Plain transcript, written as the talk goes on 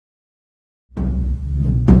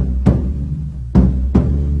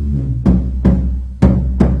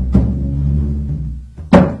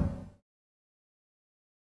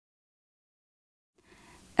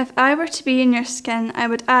If I were to be in your skin, I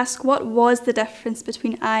would ask what was the difference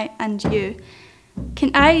between I and you. Can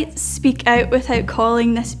I speak out without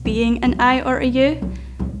calling this being an I or a you?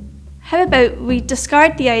 How about we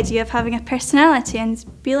discard the idea of having a personality and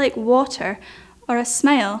be like water or a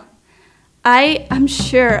smile? I am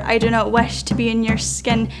sure I do not wish to be in your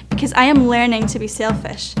skin because I am learning to be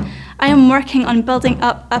selfish. I am working on building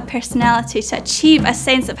up a personality to achieve a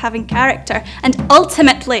sense of having character and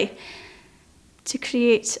ultimately to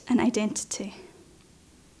create an identity.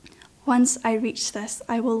 Once I reach this,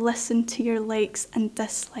 I will listen to your likes and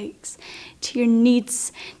dislikes, to your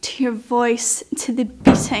needs, to your voice, to the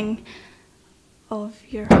beating of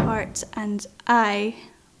your heart, and I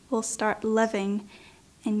will start living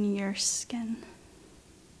in your skin.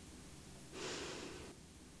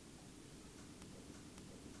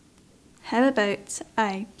 How about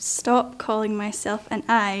I stop calling myself an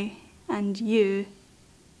I and you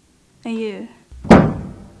a you?